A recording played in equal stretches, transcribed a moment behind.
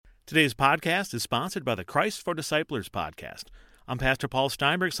Today's podcast is sponsored by the Christ for Disciplers podcast. I'm Pastor Paul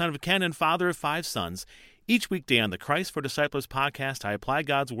Steinberg, son of Ken and father of 5 sons. Each weekday on the Christ for Disciplers podcast, I apply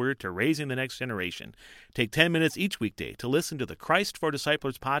God's Word to raising the next generation. Take 10 minutes each weekday to listen to the Christ for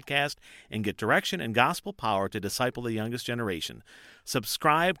Disciplers podcast and get direction and gospel power to disciple the youngest generation.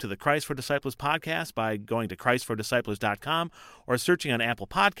 Subscribe to the Christ for Disciplers podcast by going to christfordisciplers.com or searching on Apple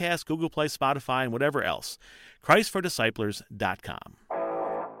Podcasts, Google Play, Spotify, and whatever else. christfordisciplers.com.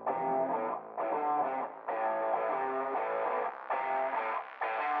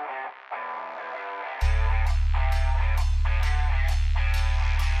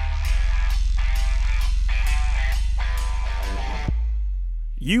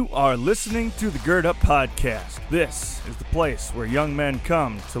 You are listening to the Gird Up Podcast. This is the place where young men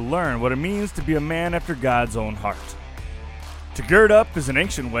come to learn what it means to be a man after God's own heart. To gird up is an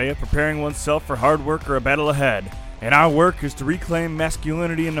ancient way of preparing oneself for hard work or a battle ahead, and our work is to reclaim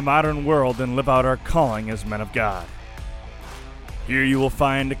masculinity in the modern world and live out our calling as men of God. Here you will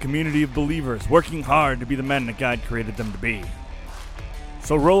find a community of believers working hard to be the men that God created them to be.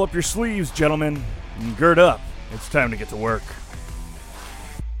 So roll up your sleeves, gentlemen, and gird up. It's time to get to work.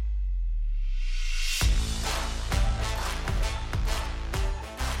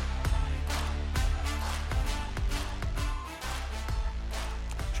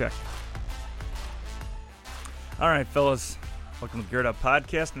 Check. All right, fellas. Welcome to the Gird Up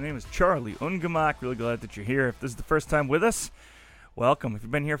Podcast. My name is Charlie Ungemach. Really glad that you're here. If this is the first time with us, welcome. If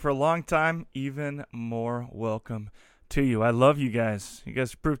you've been here for a long time, even more welcome to you. I love you guys. You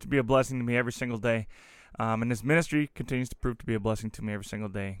guys prove to be a blessing to me every single day. And this ministry continues to prove to be a blessing to me every single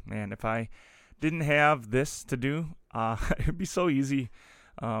day. Man, if I didn't have this to do, it would be so easy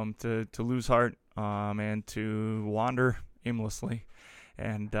to lose heart and to wander aimlessly.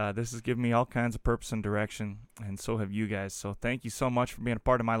 And this has given me all kinds of purpose and direction, and so have you guys. So thank you so much for being a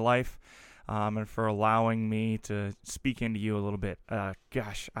part of my life and for allowing me to speak into you a little bit. I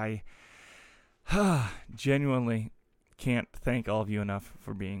genuinely can't thank all of you enough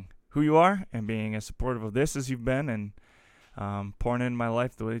for being who you are and being as supportive of this as you've been and pouring into my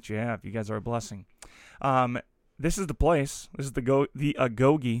life the way that you have. You guys are a blessing. This is the place. This is the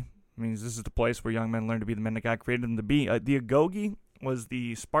agoge. Means this is the place where young men learn to be the men that God created them to be. The agoge was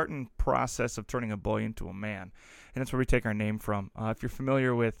the Spartan process of turning a boy into a man. And that's where we take our name from. If you're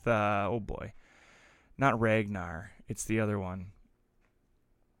familiar with, not Ragnar, it's the other one.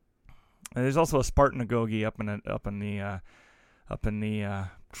 And there's also a Spartan agoge up in the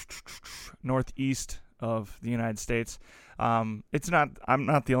northeast of the United States. I'm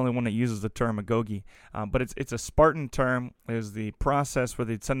not the only one that uses the term agoge, but it's a Spartan term. It was the process where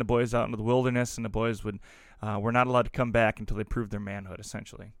they'd send the boys out into the wilderness, and the boys were not allowed to come back until they proved their manhood,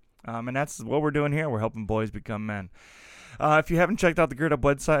 essentially. And that's what we're doing here. We're helping boys become men. If you haven't checked out the Gird Up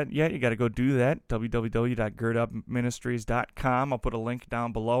website yet, you got to go do that, www.girdupministries.com. I'll put a link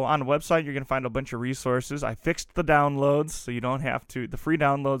down below. On the website, you're going to find a bunch of resources. I fixed the downloads, so you don't have to. The free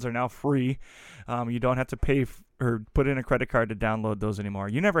downloads are now free. You don't have to pay or put in a credit card to download those anymore.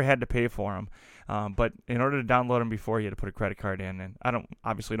 You never had to pay for them, but in order to download them before, you had to put a credit card in, and I don't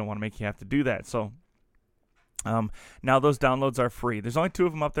want to make you have to do that, so now those downloads are free. There's only 2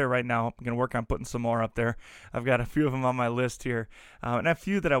 of them up there right now. I'm going to work on putting some more up there. I've got a few of them on my list here, and a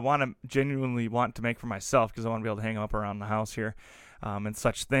few that I genuinely want to make for myself because I want to be able to hang them up around the house here and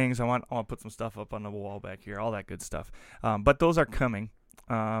such things. I want to put some stuff up on the wall back here, all that good stuff. But those are coming,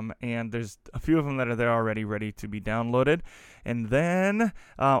 and there's a few of them that are there already ready to be downloaded. And then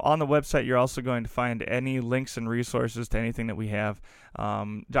on the website, you're also going to find any links and resources to anything that we have.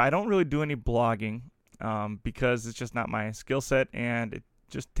 I don't really do any blogging. Because it's just not my skill set, and it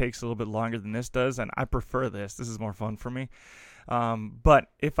just takes a little bit longer than this does, and I prefer this. This is more fun for me. But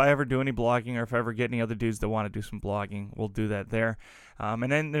if I ever do any blogging, or if I ever get any other dudes that want to do some blogging, we'll do that there.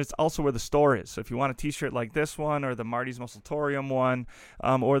 And then there's also where the store is. So if you want a t-shirt like this one, or the Marty's Muscletorium one,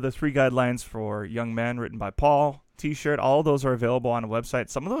 or the 3 Guidelines for Young Men written by Paul t-shirt, all those are available on the website.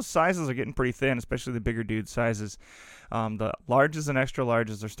 Some of those sizes are getting pretty thin, especially the bigger dude sizes. The larges and extra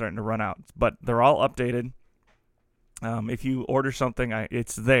larges are starting to run out, but they're all updated. If you order something,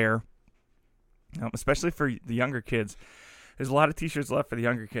 it's there, especially for the younger kids. There's a lot of t-shirts left for the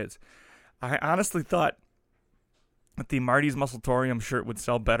younger kids. I honestly thought that the Marty's Muscletorium shirt would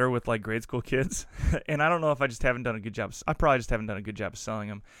sell better with like grade school kids, and I don't know if I just haven't done a good job. I probably just haven't done a good job of selling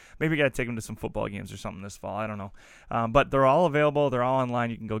them. Maybe got to take them to some football games or something this fall. I don't know, but they're all available. They're all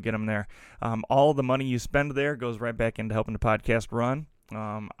online. You can go get them there. All the money you spend there goes right back into helping the podcast run.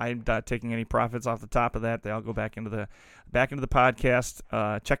 I'm not taking any profits off the top of that. They all go back into the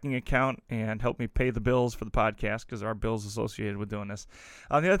podcast checking account and help me pay the bills for the podcast, because there are bills associated with doing this.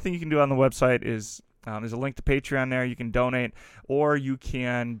 The other thing you can do on the website is there's a link to Patreon there. You can donate, or you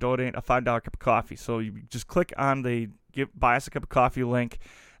can donate a $5 cup of coffee. So you just click on the buy us a cup of coffee link,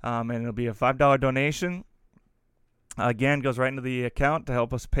 and it'll be a $5 donation. Again, goes right into the account to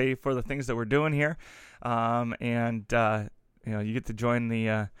help us pay for the things that we're doing here, you get to join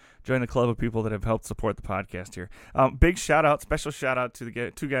the club of people that have helped support the podcast here. Big special shout out to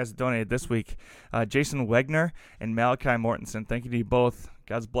the two guys that donated this week, Jason Wegner and Malachi Mortensen. Thank you to you both.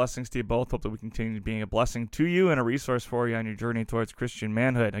 God's blessings to you both. Hope that we continue being a blessing to you and a resource for you on your journey towards Christian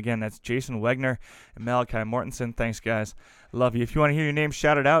manhood. Again, that's Jason Wegner and Malachi Mortensen. Thanks, guys. Love you. If you want to hear your name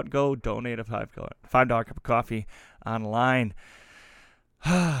shouted out, go donate a $5 cup of coffee online.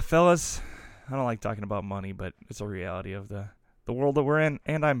 Fellas, I don't like talking about money, but it's a reality of the world that we're in,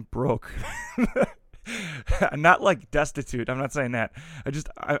 and I'm broke. I'm not like destitute. I'm not saying that.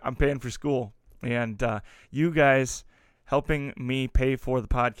 I'm paying for school, and you guys helping me pay for the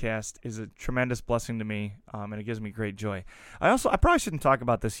podcast is a tremendous blessing to me, and it gives me great joy. I probably shouldn't talk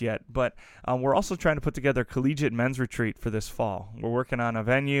about this yet, but we're also trying to put together a collegiate men's retreat for this fall. We're working on a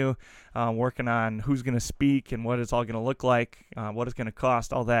venue, working on who's going to speak and what it's all going to look like, what it's going to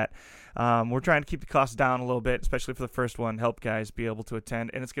cost, all that. We're trying to keep the costs down a little bit, especially for the first one, help guys be able to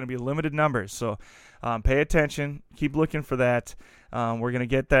attend, and it's going to be limited numbers, so pay attention, keep looking for that. We're going to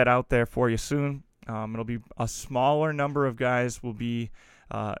get that out there for you soon. It'll be a smaller number of guys. We're going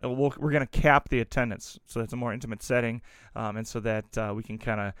to cap the attendance, so that's a more intimate setting, and so that we can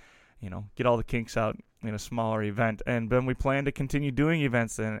kind of, get all the kinks out in a smaller event. And then we plan to continue doing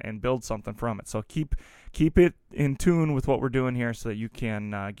events and build something from it. So keep it in tune with what we're doing here, so that you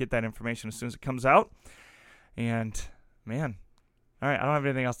can get that information as soon as it comes out. And man, all right, I don't have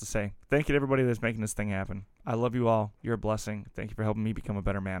anything else to say. Thank you to everybody that's making this thing happen. I love you all. You're a blessing. Thank you for helping me become a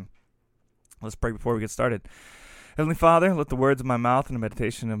better man. Let's pray before we get started. Heavenly Father, let the words of my mouth and the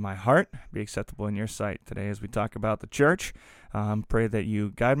meditation of my heart be acceptable in your sight today as we talk about the church. Pray that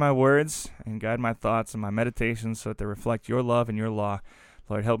you guide my words and guide my thoughts and my meditations so that they reflect your love and your law.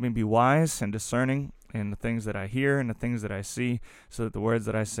 Lord, help me be wise and discerning in the things that I hear and the things that I see, so that the words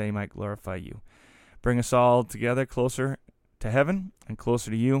that I say might glorify you. Bring us all together closer to heaven and closer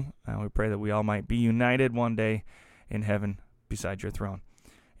to you. We pray that we all might be united one day in heaven beside your throne.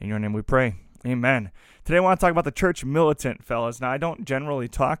 In your name we pray. Amen. Today I want to talk about the church militant, fellas. Now, I don't generally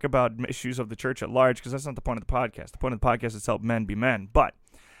talk about issues of the church at large, because that's not the point of the podcast. The point of the podcast is to help men be men. But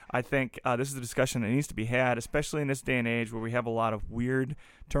I think this is a discussion that needs to be had, especially in this day and age where we have a lot of weird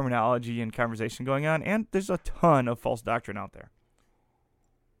terminology and conversation going on, and there's a ton of false doctrine out there.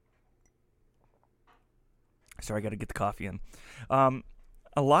 Sorry, I got to get the coffee in.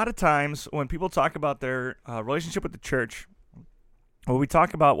 A lot of times when people talk about their relationship with the church, when we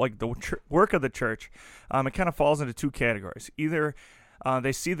talk about like the work of the church, it kind of falls into two categories. Either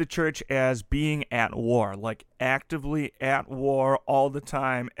they see the church as being at war, like actively at war all the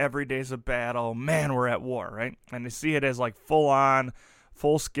time, every day's a battle, man, we're at war, right? And they see it as like full-on,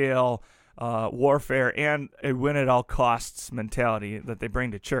 full-scale warfare and a win-at-all-costs mentality that they bring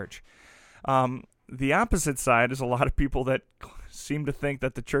to church. The opposite side is a lot of people that seem to think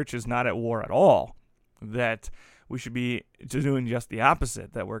that the church is not at war at all, that we should be doing just the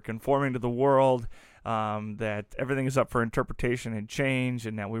opposite, that we're conforming to the world, that everything is up for interpretation and change,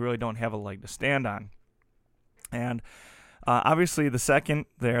 and that we really don't have a leg to stand on. And obviously the second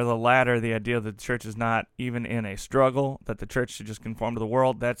there, the latter, the idea that the church is not even in a struggle, that the church should just conform to the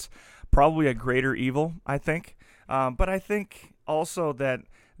world, that's probably a greater evil, I think. But I think also that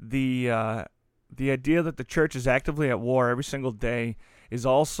the idea that the church is actively at war every single day is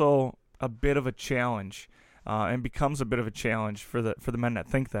also a bit of a challenge. And becomes a bit of a challenge for the men that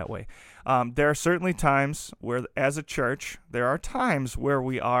think that way. There are certainly times where, as a church, our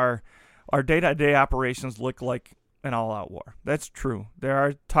day-to-day operations look like an all-out war. That's true. There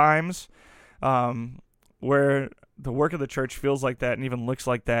are times where the work of the church feels like that and even looks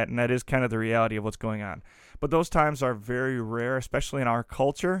like that, and that is kind of the reality of what's going on. But those times are very rare, especially in our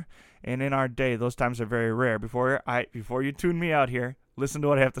culture and in our day. Those times are very rare. Before you tune me out here, listen to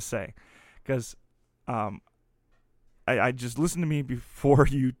what I have to say, because I just listen to me before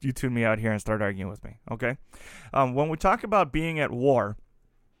you tune me out here and start arguing with me, okay? When we talk about being at war,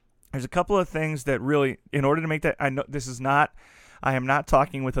 there's a couple of things that really, in order to make that, I am not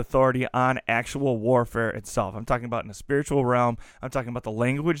talking with authority on actual warfare itself. I'm talking about in the spiritual realm. I'm talking about the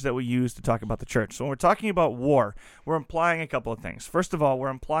language that we use to talk about the church. So when we're talking about war, we're implying a couple of things. First of all, we're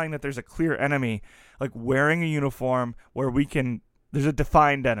implying that there's a clear enemy, like wearing a uniform where we can There's a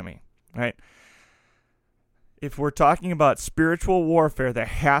defined enemy, right? If we're talking about spiritual warfare, there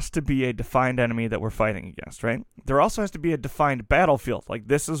has to be a defined enemy that we're fighting against, right? There also has to be a defined battlefield. Like,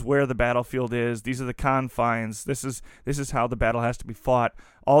 this is where the battlefield is. These are the confines. This is how the battle has to be fought.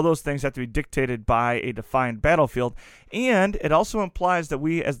 All those things have to be dictated by a defined battlefield. And it also implies that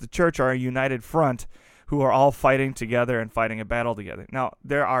we as the church are a united front who are all fighting together and fighting a battle together. Now,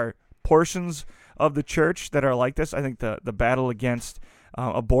 there are portions of the church that are like this. I think the battle against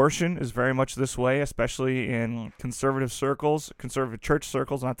abortion is very much this way, especially in conservative circles, conservative church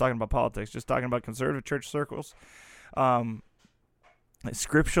circles. I'm not talking about politics, just talking about conservative church circles.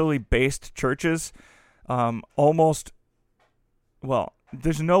 Scripturally based churches, there's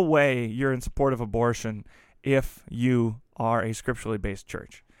no way you're in support of abortion if you are a scripturally based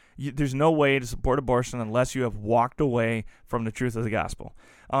church. There's no way to support abortion unless you have walked away from the truth of the gospel.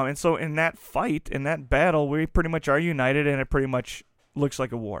 And so in that fight, in that battle, we pretty much are united, and it pretty much looks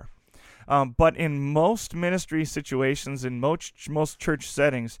like a war. But in most ministry situations, in most church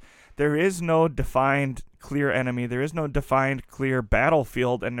settings, there is no defined clear enemy. There is no defined clear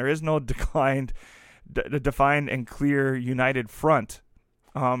battlefield, and there is no defined and clear united front.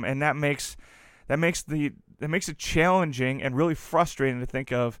 And that makes it challenging and really frustrating to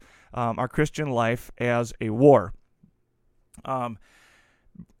think of our Christian life as a war. And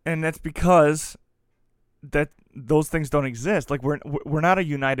that's because those things don't exist. Like, we're not a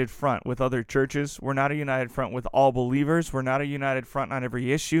united front with other churches. We're not a united front with all believers. We're not a united front on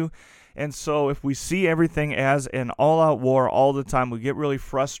every issue. And so if we see everything as an all-out war all the time, we get really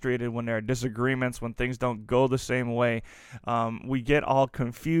frustrated when there are disagreements, when things don't go the same way. We get all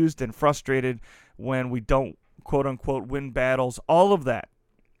confused and frustrated when we don't, quote-unquote, win battles. All of that.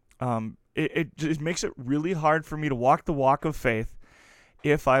 It just makes it really hard for me to walk the walk of faith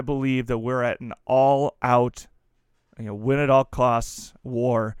if I believe that we're at an all-out, win-at-all-costs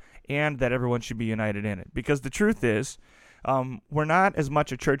war, and that everyone should be united in it. Because the truth is, we're not as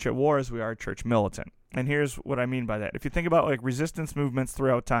much a church at war as we are a church militant. And here's what I mean by that. If you think about like resistance movements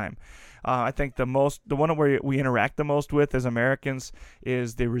throughout time, I think the one where we interact the most with as Americans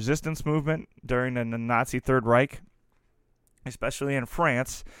is the resistance movement during the Nazi Third Reich, especially in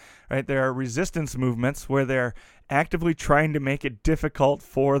France. Right, there are resistance movements where they're actively trying to make it difficult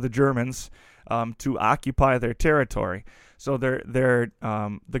for the Germans to occupy their territory. So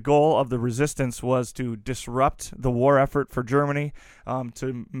the goal of the resistance was to disrupt the war effort for Germany,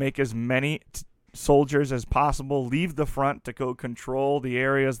 to make as many soldiers as possible leave the front to go control the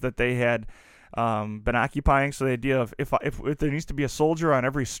areas that they had been occupying. So the idea of if there needs to be a soldier on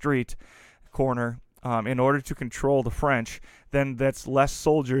every street corner in order to control the French, then that's less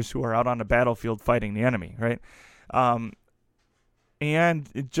soldiers who are out on the battlefield fighting the enemy, right?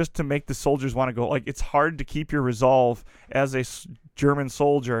 And just to make the soldiers want to go, like, it's hard to keep your resolve as a German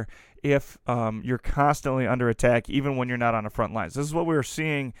soldier if you're constantly under attack, even when you're not on the front lines. This is what we were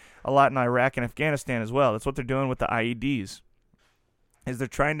seeing a lot in Iraq and Afghanistan as well. That's what they're doing with the IEDs, is they're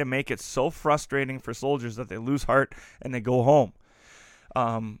trying to make it so frustrating for soldiers that they lose heart and they go home.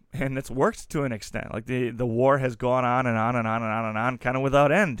 And it's worked to an extent. Like the war has gone on and on and on and on and on, kind of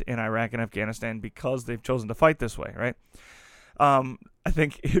without end in Iraq and Afghanistan because they've chosen to fight this way, right? I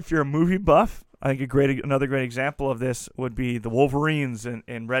think if you're a movie buff, I think another great example of this would be the Wolverines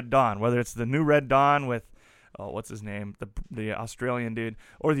in Red Dawn, whether it's the new Red Dawn with, what's his name, the Australian dude,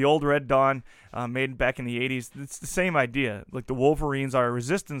 or the old Red Dawn made back in the 80s. It's the same idea. Like, the Wolverines are a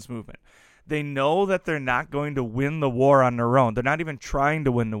resistance movement. They know that they're not going to win the war on their own. They're not even trying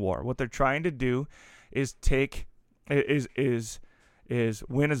to win the war. What they're trying to do is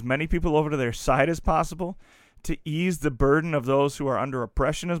win as many people over to their side as possible, to ease the burden of those who are under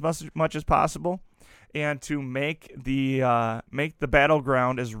oppression as much as possible, and to make the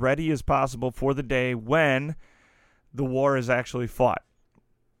battleground as ready as possible for the day when the war is actually fought.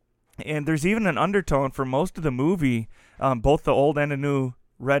 And there's even an undertone for most of the movie, both the old and the new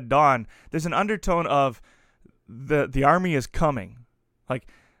Red Dawn. There's an undertone of the army is coming. Like,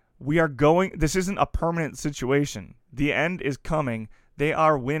 we are going. This isn't a permanent situation. The end is coming. They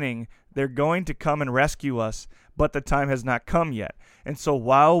are winning. They're going to come and rescue us, but the time has not come yet. And so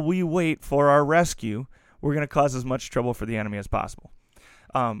while we wait for our rescue, we're going to cause as much trouble for the enemy as possible.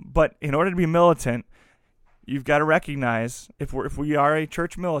 But in order to be militant, you've got to recognize, if we are a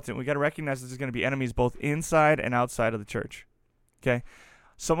church militant, we've got to recognize that there's going to be enemies both inside and outside of the church. Okay?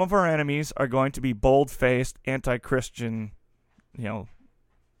 Some of our enemies are going to be bold-faced, anti-Christian,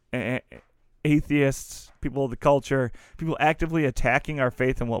 atheists, people of the culture, people actively attacking our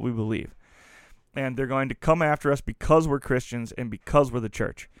faith and what we believe. And they're going to come after us because we're Christians and because we're the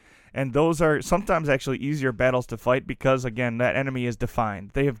church. And those are sometimes actually easier battles to fight because, again, that enemy is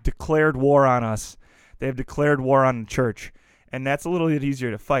defined. They have declared war on us. They have declared war on the church. And that's a little bit easier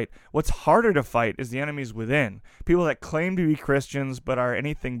to fight. What's harder to fight is the enemies within. People that claim to be Christians but are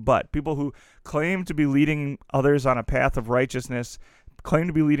anything but. People who claim to be leading others on a path of righteousness, claim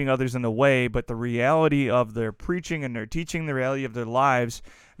to be leading others in the way, but the reality of their preaching and their teaching, the reality of their lives,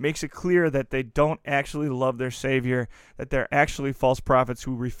 makes it clear that they don't actually love their Savior, that they're actually false prophets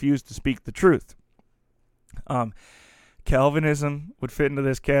who refuse to speak the truth. Calvinism would fit into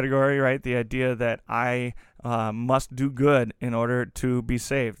this category, right? The idea that I must do good in order to be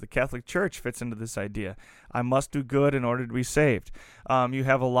saved. The Catholic Church fits into this idea. I must do good in order to be saved. You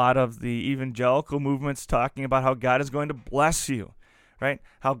have a lot of the evangelical movements talking about how God is going to bless you, right?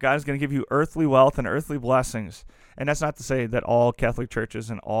 How God is going to give you earthly wealth and earthly blessings. And that's not to say that all Catholic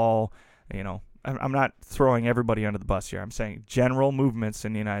churches and all, I'm not throwing everybody under the bus here. I'm saying general movements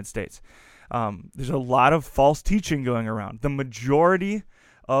in the United States. There's a lot of false teaching going around. The majority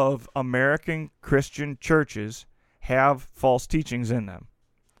of American Christian churches have false teachings in them,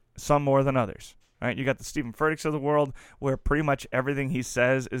 some more than others. Right? You got the Stephen Furticks of the world, where pretty much everything he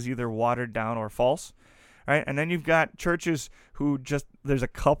says is either watered down or false. Right? And then you've got churches who there's a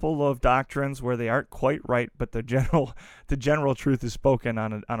couple of doctrines where they aren't quite right, but the general truth is spoken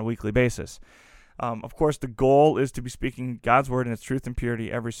on a weekly basis. Of course, the goal is to be speaking God's word in its truth and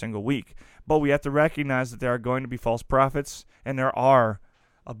purity every single week. But we have to recognize that there are going to be false prophets, and there are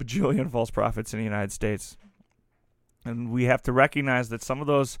a bajillion false prophets in the United States. And we have to recognize that some of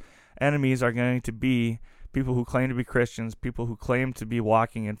those enemies are going to be people who claim to be Christians, people who claim to be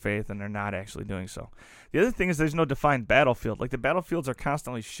walking in faith, and they're not actually doing so. The other thing is there's no defined battlefield. Like, the battlefields are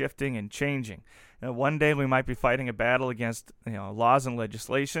constantly shifting and changing. One day we might be fighting a battle against laws and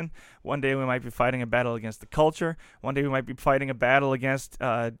legislation. One day we might be fighting a battle against the culture. One day we might be fighting a battle against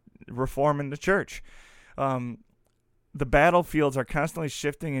reform in the church. The battlefields are constantly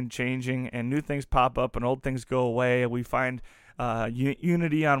shifting and changing, and new things pop up and old things go away. We find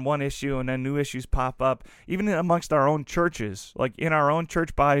unity on one issue, and then new issues pop up, even amongst our own churches. Like, in our own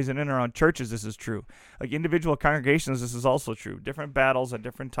church bodies and in our own churches, this is true. Like, individual congregations, this is also true. Different battles at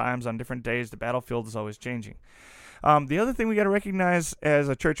different times on different days. The battlefield is always changing. The other thing we got to recognize as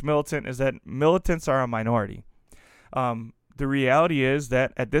a church militant is that militants are a minority. The reality is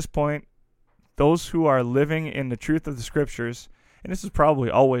that at this point, those who are living in the truth of the Scriptures, and this is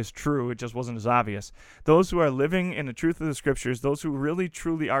probably always true, it just wasn't as obvious, those who are living in the truth of the Scriptures, those who really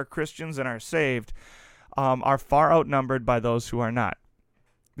truly are Christians and are saved, are far outnumbered by those who are not.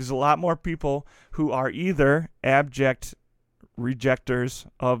 There's a lot more people who are either abject rejectors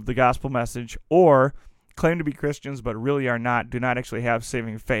of the gospel message or claim to be Christians but really are not, do not actually have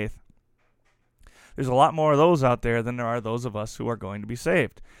saving faith. There's a lot more of those out there than there are those of us who are going to be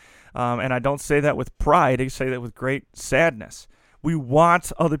saved. And I don't say that with pride. I say that with great sadness. We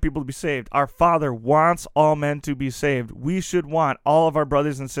want other people to be saved. Our Father wants all men to be saved. We should want all of our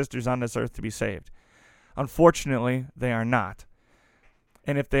brothers and sisters on this earth to be saved. Unfortunately, they are not.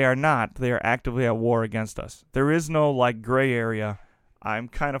 And if they are not, they are actively at war against us. There is no gray area. I'm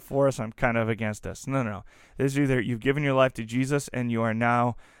kind of for us, I'm kind of against us. No. There's either you've given your life to Jesus and you are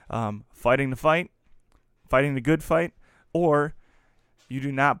now fighting the fight, fighting the good fight, or you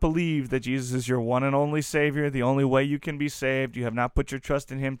do not believe that Jesus is your one and only Savior, the only way you can be saved. You have not put your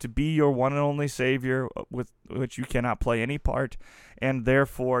trust in Him to be your one and only Savior, with which you cannot play any part, and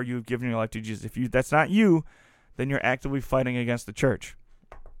therefore you've given your life to Jesus. If that's not you, then you're actively fighting against the church.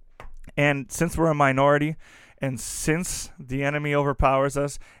 And since we're a minority, and since the enemy overpowers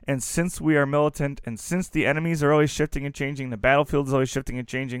us, and since we are militant, and since the enemies are always shifting and changing, the battlefield is always shifting and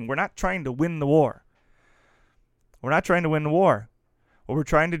changing, we're not trying to win the war. We're not trying to win the war. What we're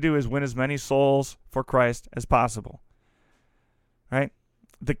trying to do is win as many souls for Christ as possible. Right?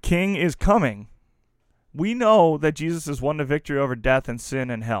 The King is coming. We know that Jesus has won the victory over death and sin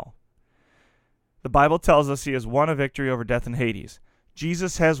and hell. The Bible tells us He has won a victory over death and Hades.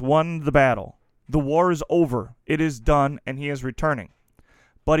 Jesus has won the battle. The war is over. It is done, and He is returning.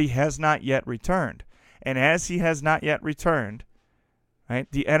 But He has not yet returned. And as He has not yet returned,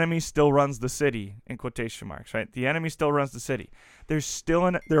 right, the enemy still runs the city, in quotation marks, right? The enemy still runs the city. There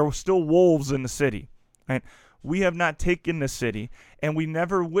are still wolves in the city, right? We have not taken the city, and we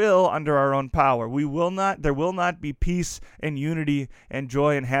never will under our own power. There will not be peace and unity and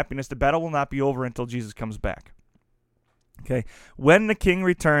joy and happiness. The battle will not be over until Jesus comes back. Okay? When the King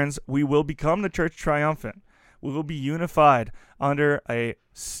returns, we will become the church triumphant. We will be unified under a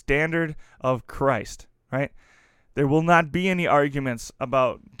standard of Christ, right? There will not be any arguments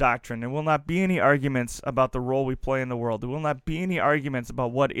about doctrine. There will not be any arguments about the role we play in the world. There will not be any arguments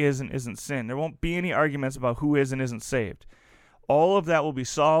about what is and isn't sin. There won't be any arguments about who is and isn't saved. All of that will be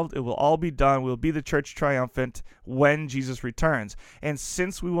solved. It will all be done. We'll be the church triumphant when Jesus returns. And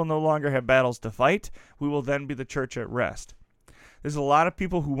since we will no longer have battles to fight, we will then be the church at rest. There's a lot of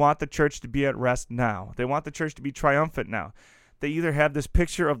people who want the church to be at rest now. They want the church to be triumphant now. They either have this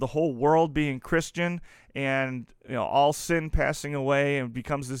picture of the whole world being Christian and all sin passing away and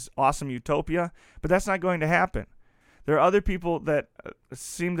becomes this awesome utopia, but that's not going to happen. There are other people that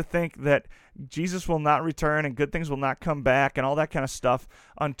seem to think that Jesus will not return and good things will not come back and all that kind of stuff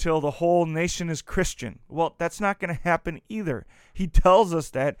until the whole nation is Christian. Well, that's not going to happen either. He tells us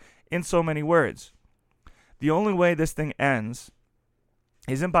that in so many words. The only way this thing ends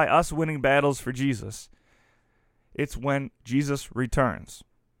isn't by us winning battles for Jesus. It's when Jesus returns,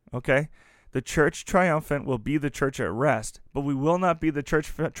 okay? The church triumphant will be the church at rest, but we will not be the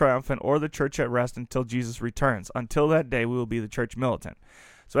church triumphant or the church at rest until Jesus returns. Until that day, we will be the church militant.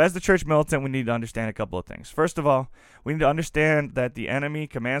 So as the church militant, we need to understand a couple of things. First of all, we need to understand that the enemy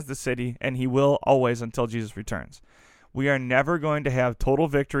commands the city, and he will always until Jesus returns. We are never going to have total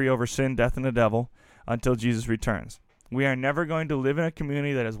victory over sin, death, and the devil until Jesus returns. We are never going to live in a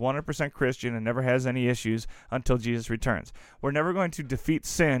community that is 100% Christian and never has any issues until Jesus returns. We're never going to defeat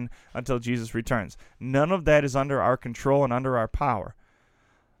sin until Jesus returns. None of that is under our control and under our power.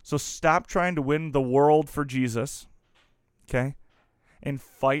 So stop trying to win the world for Jesus, okay, and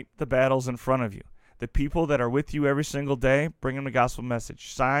fight the battles in front of you. The people that are with you every single day, bring them the gospel message.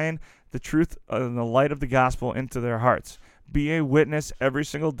 Shine the truth and the light of the gospel into their hearts. Be a witness every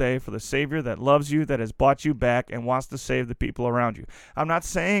single day for the Savior that loves you, that has bought you back, and wants to save the people around you. I'm not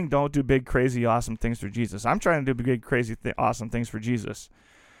saying don't do big, crazy, awesome things for Jesus. I'm trying to do big, crazy, awesome things for Jesus.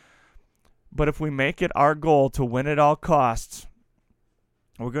 But if we make it our goal to win at all costs,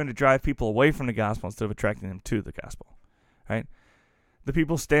 we're going to drive people away from the gospel instead of attracting them to the gospel, right? The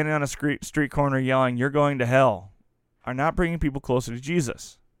people standing on a street corner yelling, "You're going to hell," are not bringing people closer to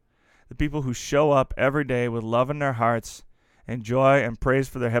Jesus. The people who show up every day with love in their hearts and joy and praise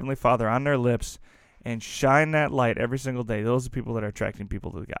for their Heavenly Father on their lips and shine that light every single day, those are the people that are attracting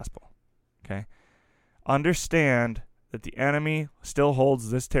people to the gospel. Okay? Understand that the enemy still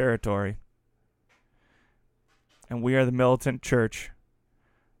holds this territory, and we are the militant church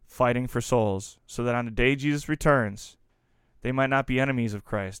fighting for souls so that on the day Jesus returns, they might not be enemies of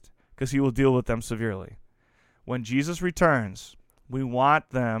Christ because he will deal with them severely. When Jesus returns, we want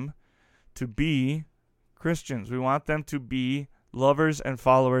them to be Christians. We want them to be lovers and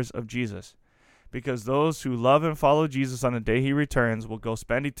followers of Jesus, because those who love and follow Jesus on the day he returns will go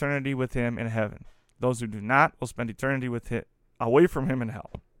spend eternity with him in heaven. Those who do not will spend eternity with him, away from him in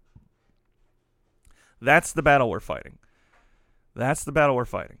hell. That's the battle we're fighting. That's the battle we're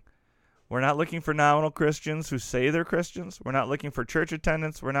fighting. We're not looking for nominal Christians who say they're Christians. We're not looking for church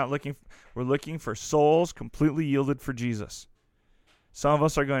attendance. We're looking for souls completely yielded for Jesus. Some of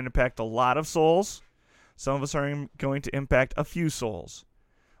us are going to impact a lot of souls. Some of us are going to impact a few souls.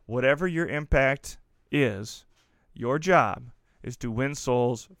 Whatever your impact is, your job is to win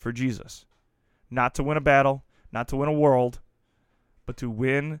souls for Jesus. Not to win a battle, not to win a world, but to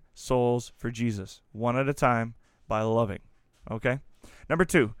win souls for Jesus, one at a time, by loving. Okay? Number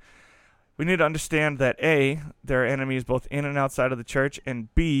 2, we need to understand that A, there are enemies both in and outside of the church,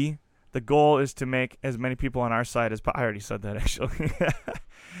 and B, the goal is to make as many people on our side as I already said that, actually.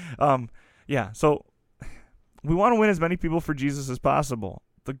 So we want to win as many people for Jesus as possible.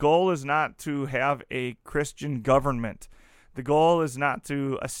 The goal is not to have a Christian government. The goal is not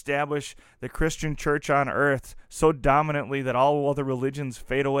to establish the Christian church on earth so dominantly that all other religions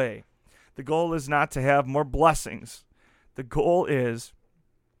fade away. The goal is not to have more blessings. The goal is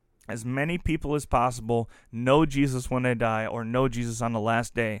as many people as possible know Jesus when they die or know Jesus on the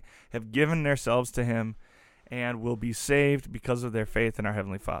last day, have given themselves to him, and will be saved because of their faith in our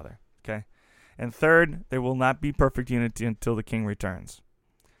Heavenly Father. Okay? And third, there will not be perfect unity until the King returns.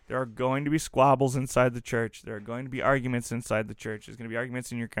 There are going to be squabbles inside the church. There are going to be arguments inside the church. There's going to be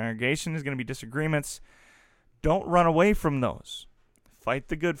arguments in your congregation. There's going to be disagreements. Don't run away from those. Fight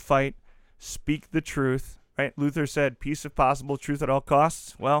the good fight. Speak the truth. Right? Luther said, peace if possible, truth at all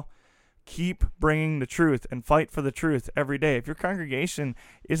costs. Well, keep bringing the truth and fight for the truth every day. If your congregation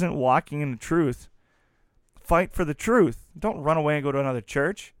isn't walking in the truth, fight for the truth. Don't run away and go to another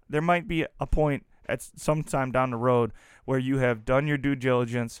church. There might be a point at some time down the road where you have done your due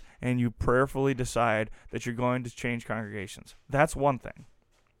diligence and you prayerfully decide that you're going to change congregations. That's one thing.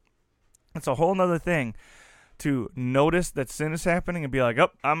 It's a whole other thing to notice that sin is happening and be like,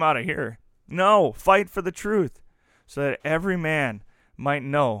 oh, I'm out of here. No, fight for the truth. so that every man might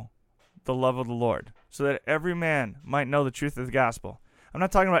know the love of the Lord, so that every man might know the truth of the gospel. I'm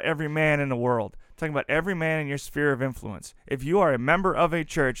not talking about every man in the world. I'm talking about every man in your sphere of influence. If you are a member of a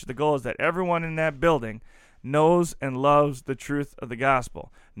church, the goal is that everyone in that building knows and loves the truth of the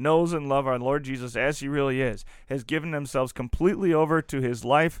gospel, knows and loves our Lord Jesus as he really is, has given themselves completely over to his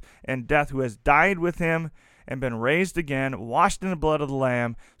life and death, who has died with him and been raised again, washed in the blood of the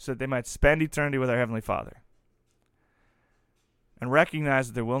Lamb, so that they might spend eternity with our Heavenly Father. And recognize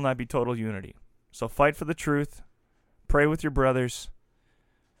that there will not be total unity. So fight for the truth. Pray with your brothers.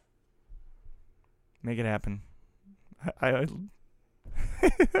 Make it happen. I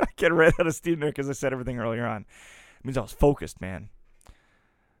get right out of steam there because I said everything earlier on. It means I was focused, man.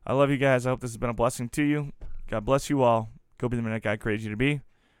 I love you guys. I hope this has been a blessing to you. God bless you all. Go be the man that God created you to be.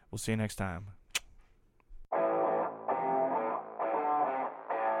 We'll see you next time.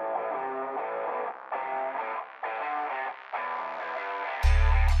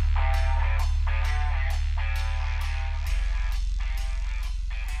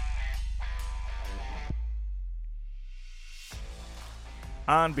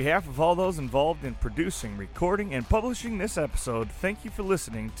 On behalf of all those involved in producing, recording, and publishing this episode, thank you for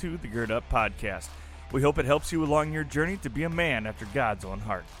listening to the Gird Up Podcast. We hope it helps you along your journey to be a man after God's own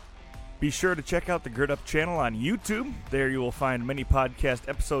heart. Be sure to check out the Gird Up channel on YouTube. There you will find many podcast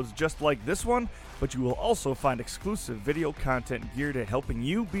episodes just like this one, but you will also find exclusive video content geared at helping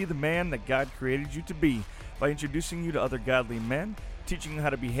you be the man that God created you to be by introducing you to other godly men, teaching you how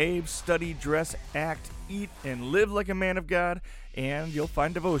to behave, study, dress, act, eat, and live like a man of God, and you'll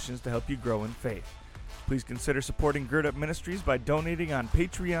find devotions to help you grow in faith. Please consider supporting Gird Up Ministries by donating on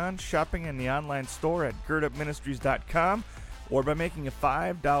Patreon, shopping in the online store at girdupministries.com, or by making a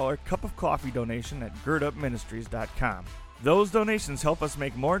 $5 cup of coffee donation at girdupministries.com. Those donations help us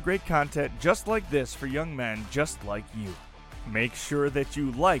make more great content just like this for young men just like you. Make sure that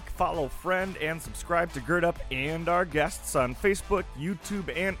you like, follow, friend, and subscribe to Gird Up and our guests on Facebook,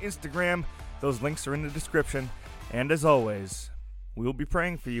 YouTube, and Instagram. Those links are in the description. And as always, we will be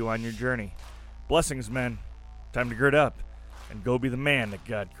praying for you on your journey. Blessings, men. Time to gird up and go be the man that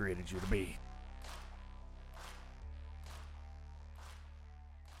God created you to be.